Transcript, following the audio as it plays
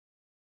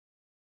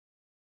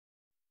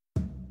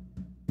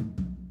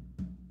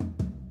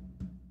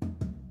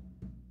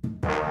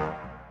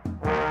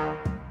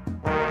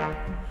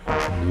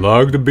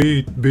Like the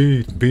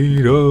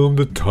beat of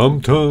the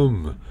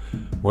tum-tum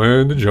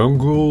when the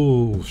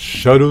jungle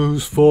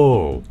shadows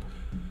fall.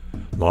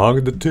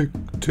 Like the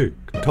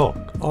tick-tick-tock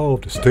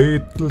of the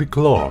stately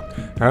clock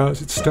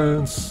as it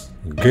stands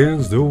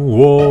against the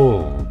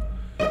wall.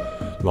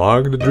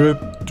 Like the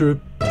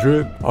drip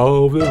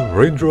of the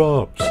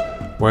raindrops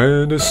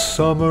when the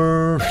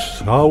summer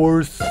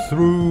showers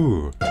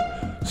through.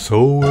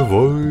 So a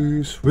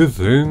voice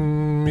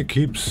within me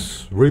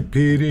keeps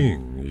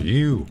repeating,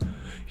 you,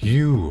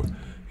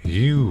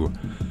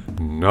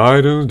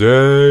 night and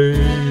day.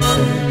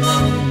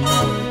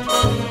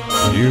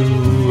 You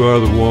are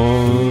the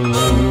one,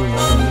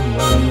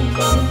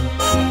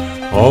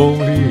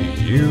 only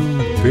you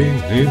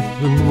beneath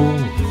the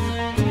moon,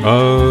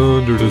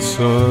 under the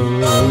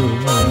sun.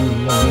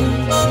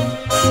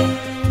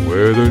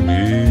 Whether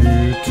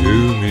near to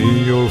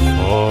me or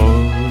far,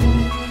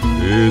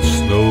 it's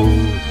no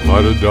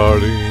matter,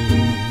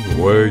 darling,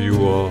 where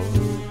you are.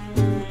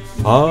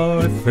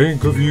 I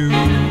think of you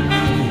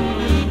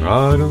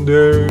night and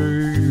day,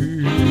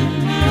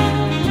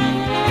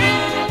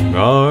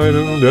 night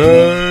and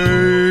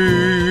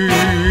day,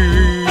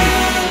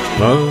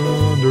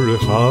 under the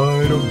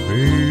height of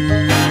me.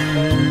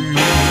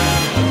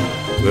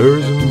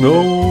 There's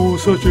no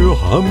such a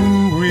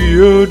hungry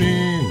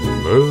yearning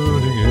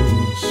burning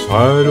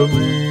inside of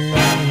me,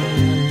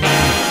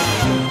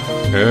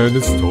 and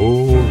its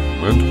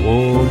torment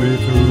won't be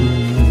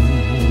through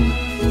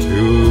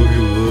till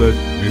you let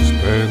me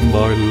spend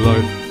my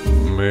life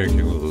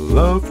making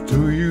love to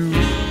you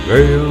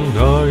day and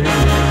night,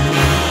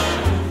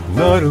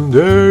 night and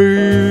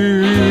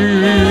day,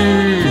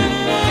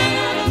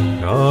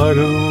 night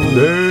and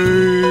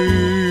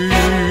day,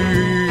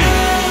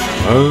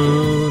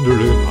 under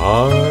the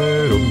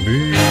height of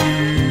me.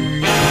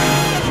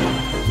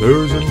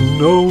 There's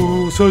no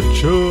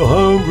such a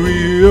hungry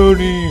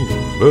yearning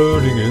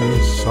burning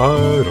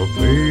inside of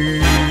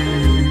me,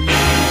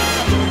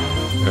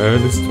 and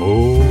its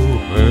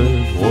torment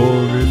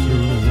won't be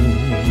through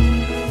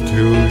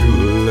till you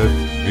let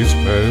me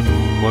spend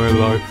my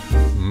life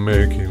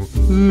making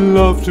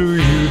love to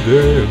you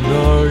day and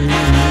night,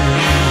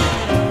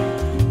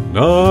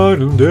 night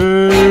and day.